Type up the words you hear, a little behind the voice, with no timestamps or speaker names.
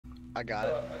I got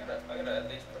it. So I'm gonna at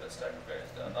least put a stack of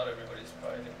berries down. Not everybody's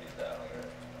probably gonna be that hungry.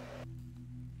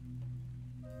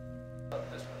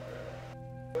 Not this one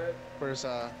berry. Where's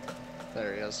there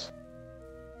he is.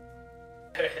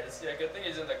 There he is. Yeah, good thing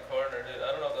he's in the corner, dude.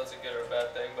 I don't know if that's a good or a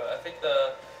bad thing, but I think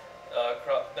the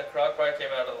croc probably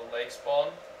came out of the lake spawn,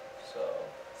 so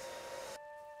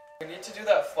we need to do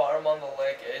that farm on the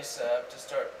lake ASAP to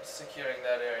start securing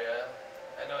that area.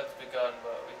 I know it's begun,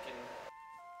 but we can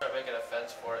start making a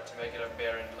fence for it to make it a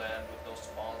barren land with no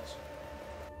spawns.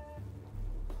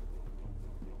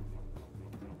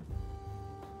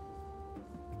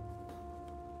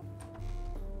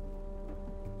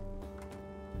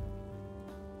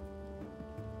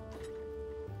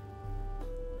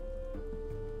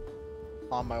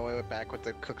 On my way back with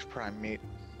the cooked prime meat.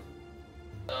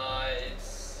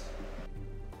 Nice.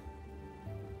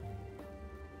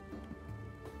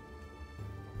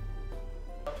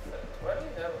 Perfect. Why do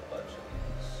we have a bunch of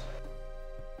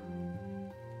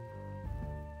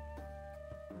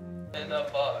these? In a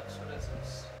box. What is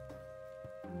this?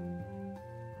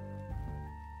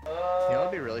 You know,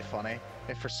 it'd be really funny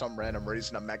if for some random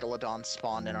reason a megalodon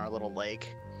spawned in our little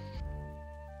lake.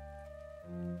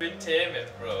 We tame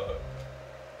it, bro.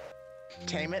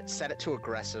 Tame it, set it to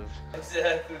aggressive.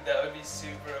 Exactly, that would be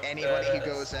super Anybody badass. who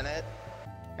goes in it,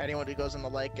 anyone who goes in the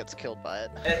lake gets killed by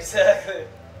it. Exactly.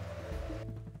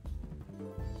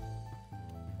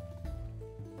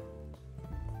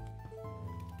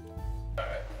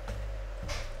 Alright.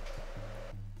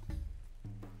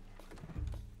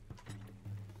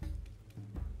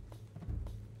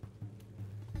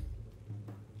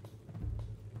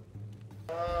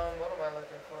 What am I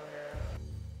looking for here?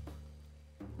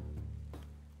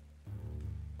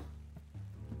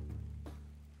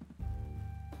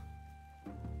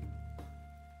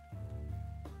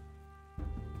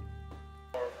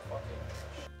 More fucking.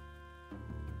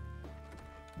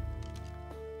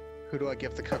 Who do I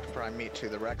give the cooked prime meat to,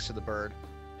 the Rex or the bird?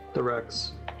 The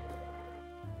Rex.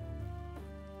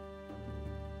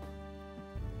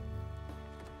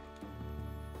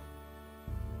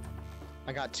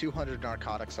 I got 200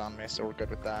 narcotics on me, so we're good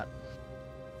with that.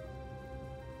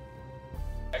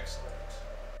 Excellent.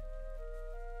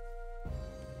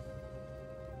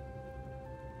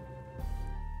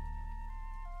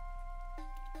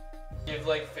 Give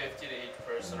like 50 to each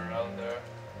person around there.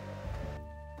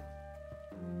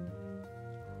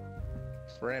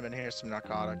 Raymond, here's some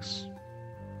narcotics.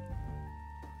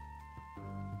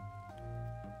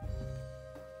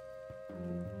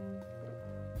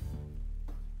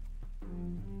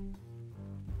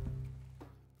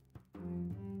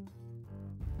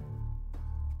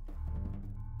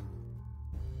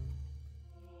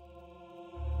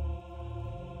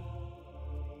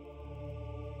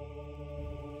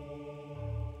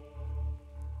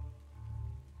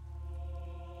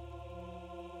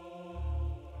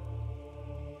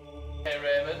 Hey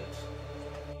Raymond,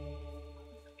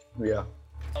 Yeah.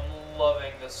 I'm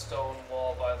loving the stone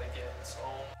wall by the gates.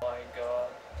 Oh my god.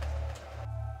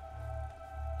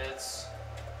 It's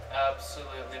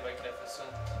absolutely magnificent.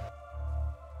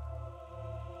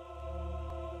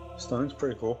 Stone's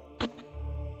pretty cool.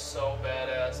 So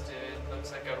badass, dude.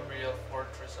 Looks like a real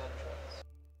fortress entrance.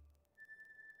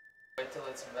 Wait till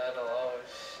it's metal. Oh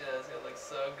shit, it's gonna look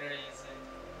so greasy.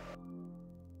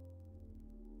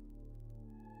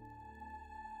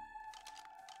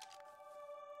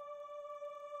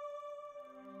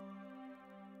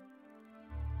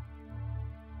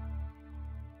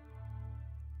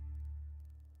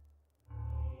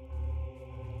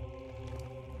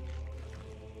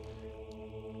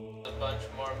 A bunch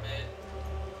more meat.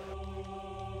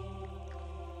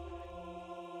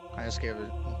 I just gave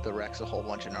the Rex a whole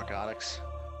bunch of narcotics.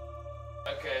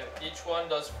 Okay, each one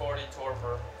does 40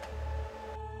 torpor.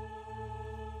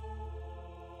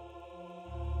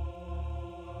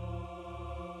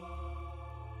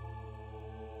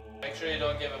 Make sure you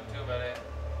don't give him too many.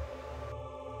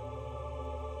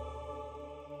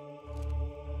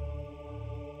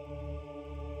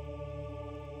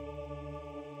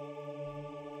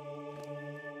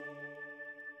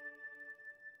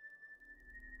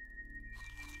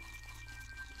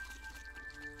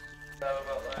 Have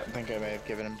about I like, think I may have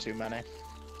given him too many.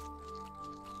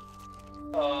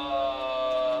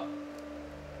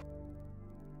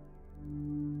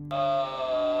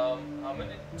 how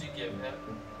many did you give him?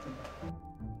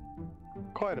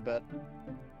 Quite a bit.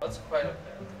 That's quite a bit.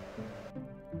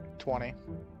 20.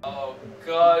 Oh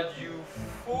god, you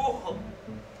fool!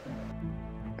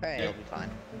 Hey, he'll be fine.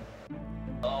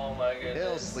 Oh my He'll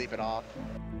goodness. sleep it off.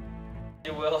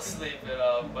 You will sleep it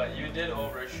off, but you did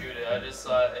overshoot it. I just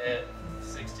saw it hit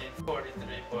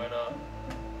 1643.0.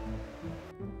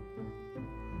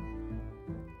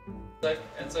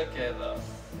 It's okay though.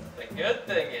 The good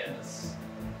thing is,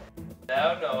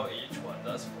 now know each one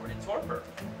does 40 torpor.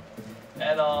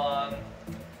 And on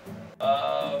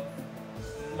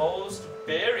most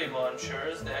berry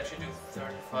launchers, they actually do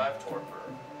 35 torpor.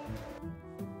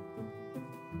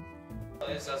 At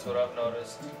least that's what I've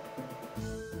noticed.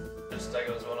 Just like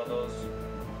it was one of those.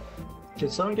 Can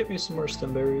someone get me some more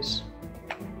stemberries?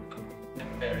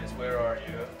 Berries, where are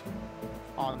you?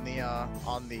 On the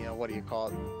what do you call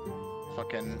it?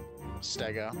 Fucking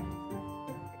stego.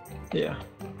 Yeah.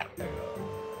 There you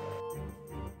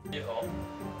go. You home?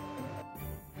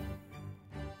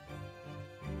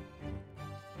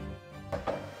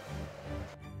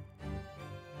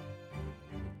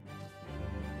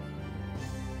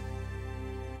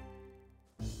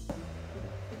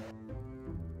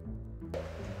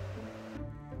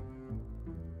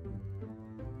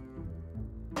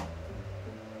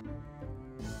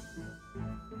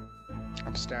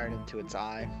 I'm staring into its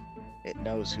eye. It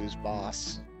knows who's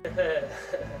boss.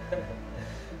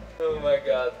 Oh my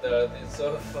god, that is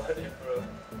so funny, bro.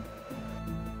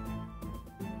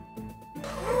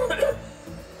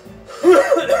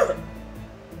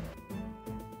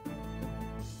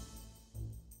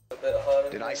 A bit hot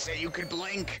in Did I say you could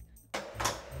blink?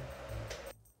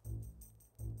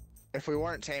 If we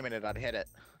weren't taming it, I'd hit it.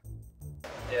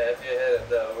 Yeah, if you hit it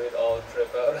though, we'd all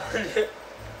trip out on you.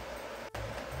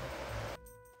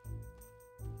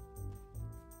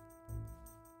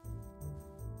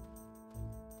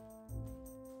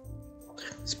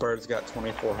 This bird's got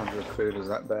 2,400 food. Is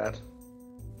that bad?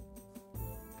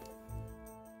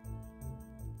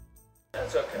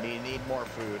 That's okay. You need more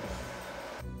food.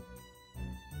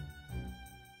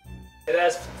 It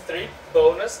has 3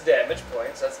 bonus damage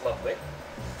points, that's lovely.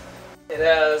 It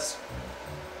has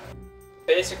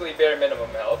basically bare minimum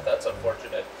health, that's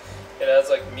unfortunate. It has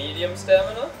like medium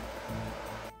stamina,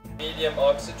 medium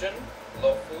oxygen,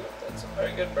 low food, that's a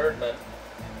very good bird, man.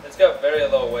 It's got very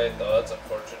low weight though, that's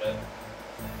unfortunate.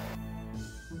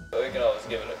 But we can always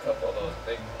give it a couple of those,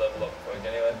 they can level up quick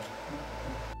anyway.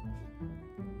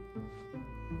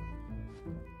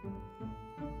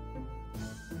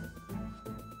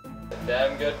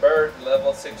 Damn good bird,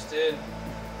 level 16.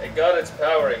 It got its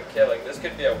power in killing. This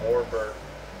could be a war bird.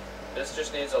 This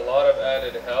just needs a lot of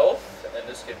added health, and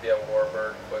this could be a war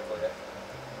bird quickly.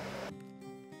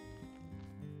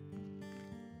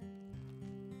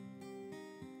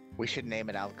 We should name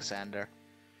it Alexander.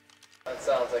 That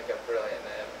sounds like a brilliant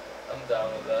name. I'm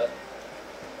down with that.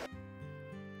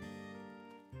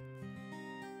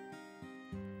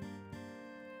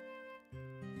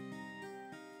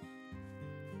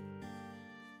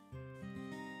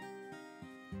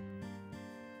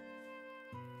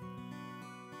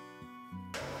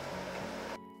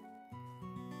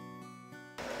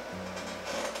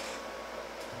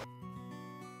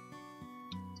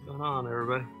 What's going on,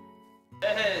 everybody?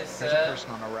 Hey, There's a Sam.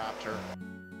 person on a raptor.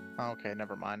 Oh, okay,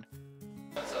 never mind.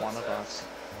 What's up, One of Sam? us.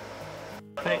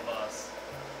 One Hey. of us.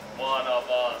 One of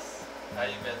us. How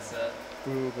you been, Sam?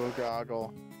 Google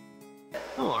goggle.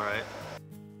 I'm alright.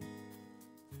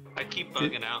 I keep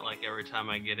bugging out like every time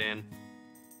I get in.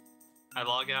 I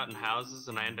log out in houses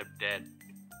and I end up dead.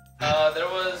 There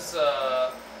was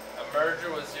a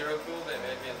merger with Zero Cool. They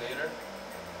made me a leader,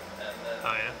 and then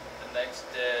Oh yeah? the next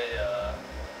day,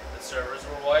 the servers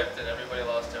were wiped and everybody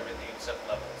lost everything except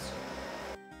levels.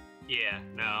 Yeah,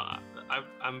 no,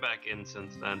 I'm back in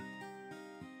since then.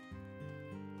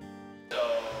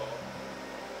 So,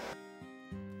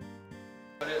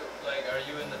 like, are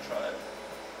you in the tribe?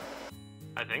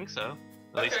 I think so.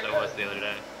 At least Okay, I good. was the other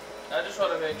day. I just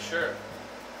want to make sure,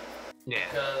 Yeah.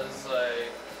 because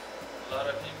like a lot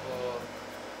of people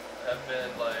have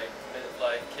been like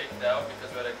kicked out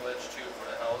because we had a glitch too for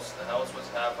the house. The house was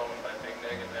half owned by Big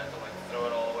Nig, and we had to like throw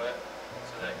it all away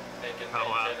so that they can Oh,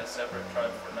 wow. maintain a separate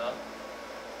tribe for now.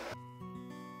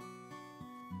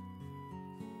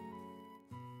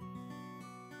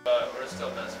 But we're still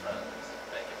best friends,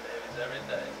 making babies every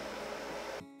day.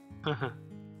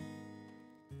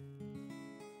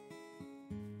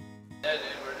 Yeah, dude,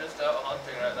 we're just out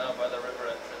hunting right now by the river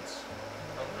entrance.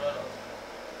 Come join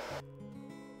us.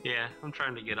 Yeah, I'm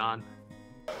trying to get on.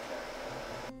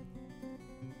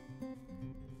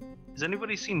 Has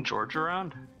anybody seen George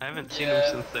around? I haven't seen him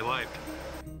Yeah. since they wiped.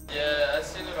 Yeah, I've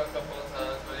seen him a couple of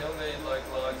times, but he only like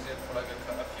logs in for like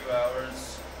a few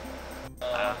hours.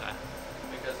 Okay.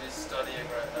 Because he's studying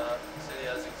right now. He said he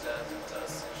has exams and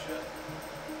tests and shit.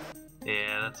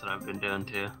 Yeah, that's what I've been doing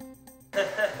too.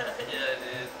 Yeah,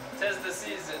 dude. 'Tis the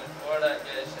season for that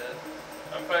gay shit.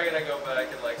 I'm probably gonna go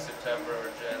back in like September or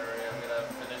January. I'm gonna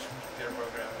finish computer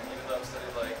programming, even though I've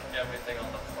studied like everything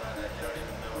on the planet. You don't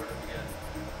even know where to begin.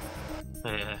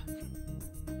 Yeah.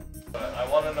 But I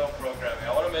want to know programming.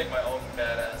 I want to make my own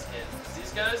badass game. 'Cause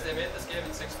these guys, they made this game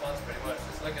in 6 months pretty much.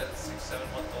 It's like a 6-7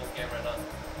 month old game right now.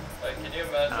 Like, can you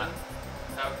imagine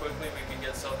how quickly we can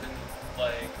get something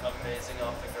like amazing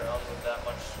off the ground with that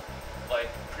much like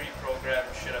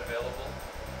pre-programmed shit available?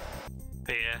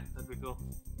 Yeah, that'd be cool.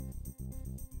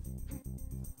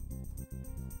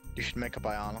 You should make a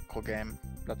Bionicle game.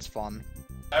 That's fun.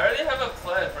 I already have a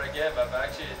plan for a game. I've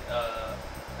actually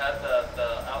had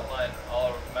the outline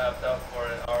all mapped out for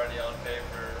it already on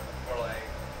paper for like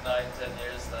 9-10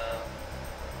 years now.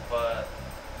 But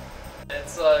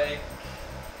it's like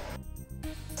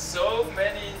so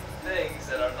many things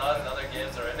that are not in other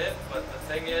games are in it. But the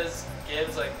thing is,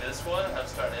 games like this one have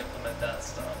started to implement that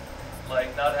stuff.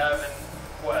 Like not having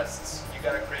quests, you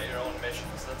gotta create your own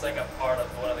missions. That's like a part of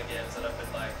one of the games that I've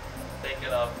been like thinking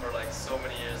of for like so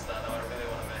many years now. I really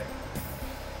want to make.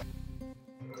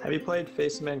 Have you played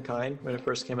Face of Mankind when it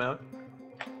first came out?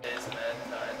 Is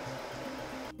Mankind.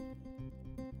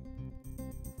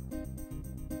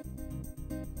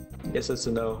 I guess that's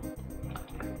a no.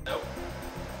 Nope.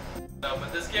 No,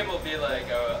 but this game will be like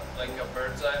a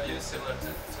bird's eye view, similar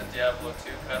to Diablo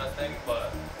 2 kind of thing,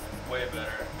 but way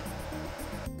better.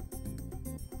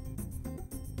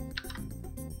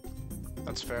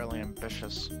 That's fairly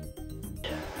ambitious.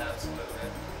 Yeah,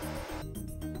 absolutely.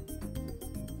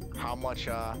 How much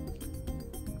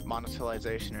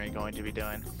monetization are you going to be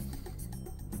doing?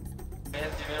 Man, do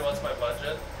you mean what's my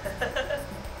budget?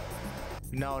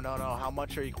 No. How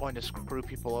much are you going to screw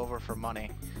people over for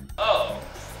money? Oh.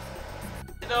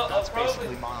 You know, That's I'll probably...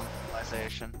 basically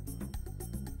monetization.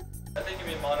 I think you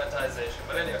mean monetization,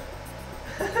 but anyway.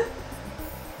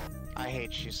 I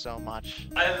hate you so much.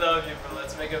 I love you, bro.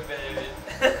 Let's make a baby.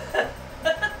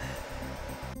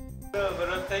 No, but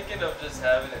I'm thinking of just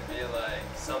having it be like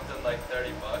something like $30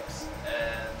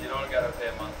 and you don't gotta pay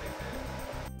a monthly fee.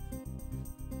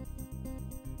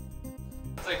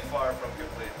 It's like far from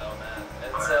complete though, man.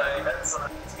 It's like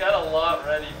it's got a lot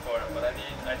ready for it, but I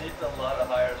need a lot of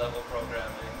higher level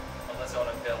programming unless I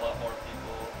want to pay a lot more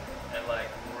people and like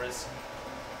risk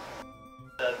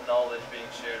the knowledge being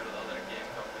shared with other game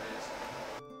companies.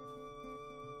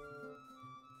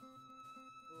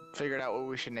 Figured out what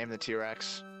we should name the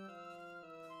T-Rex.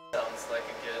 Sounds like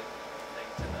a good thing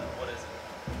to know. What is it?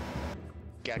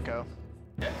 Gecko.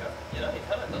 Gecko. You know, he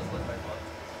kind of does look like one.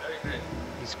 He's very green.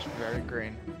 He's very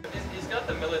green. But he's got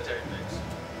the military mix.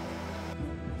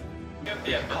 He could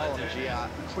be a Call him military. G.I.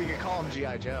 We could call him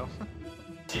G.I. Joe.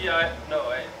 G.I. No,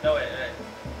 wait.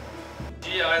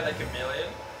 G.I. the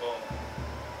Chameleon. Boom.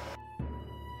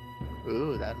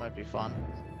 Ooh, that might be fun.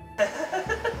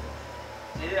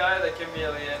 G.I. the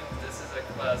Chameleon. This is a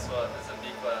class 1. This is a B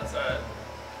class. Alright.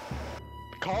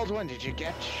 Caldwin, did you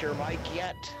get your mic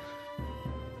yet?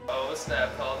 Oh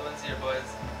snap, Caldwin's here, boys.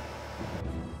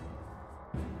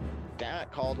 Damn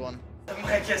it, Caldwin. The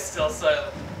mic is still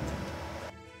silent.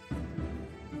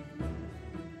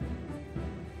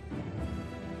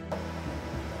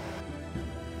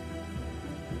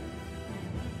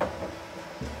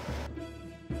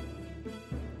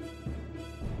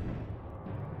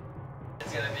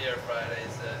 It's gonna be here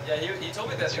Fridays. Yeah, he told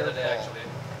me that It's the other your day fault. actually.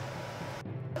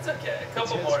 It's okay, a It's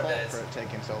couple his more fault days. for it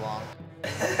taking so long.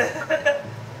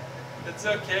 It's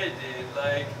okay, dude.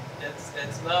 Like,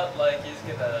 it's not like he's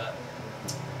gonna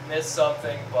miss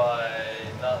something by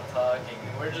not talking.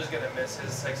 We're just gonna miss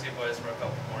his sexy voice for a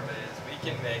couple more days. We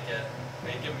can make it.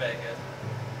 We can make it.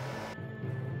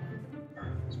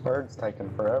 This bird's taking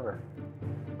forever.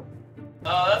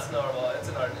 Oh, that's normal. It's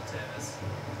an Argentavis.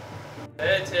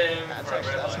 They tame for a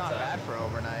very That's long not time. bad for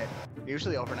overnight.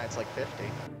 Usually overnight's like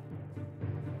 50.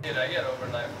 Dude, I get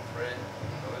overnight for free.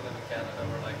 But we live in Canada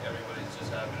where like everybody's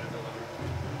just happy to deliver.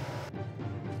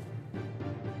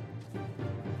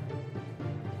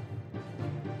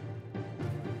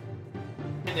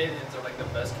 Canadians are like the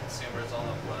best consumers on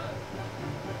the planet.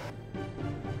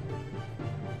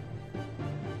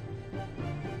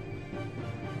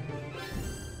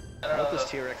 I I don't know. hope this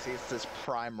T-Rex eats this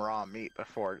prime raw meat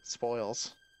before it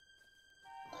spoils.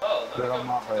 Oh, let me Good go on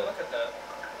my take a part. look at that.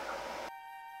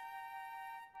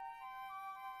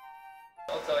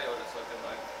 I'll tell you what it's looking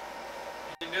like.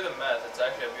 You can do the math, it's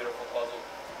actually a beautiful puzzle.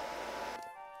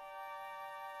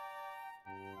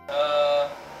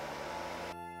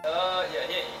 Yeah,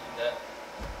 he ain't eating that.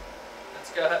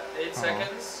 It's got 8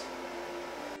 seconds.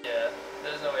 Yeah,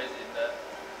 there's no way he's eating that.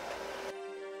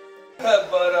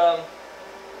 But,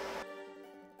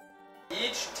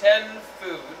 each 10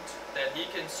 food that he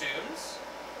consumes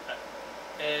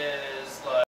is like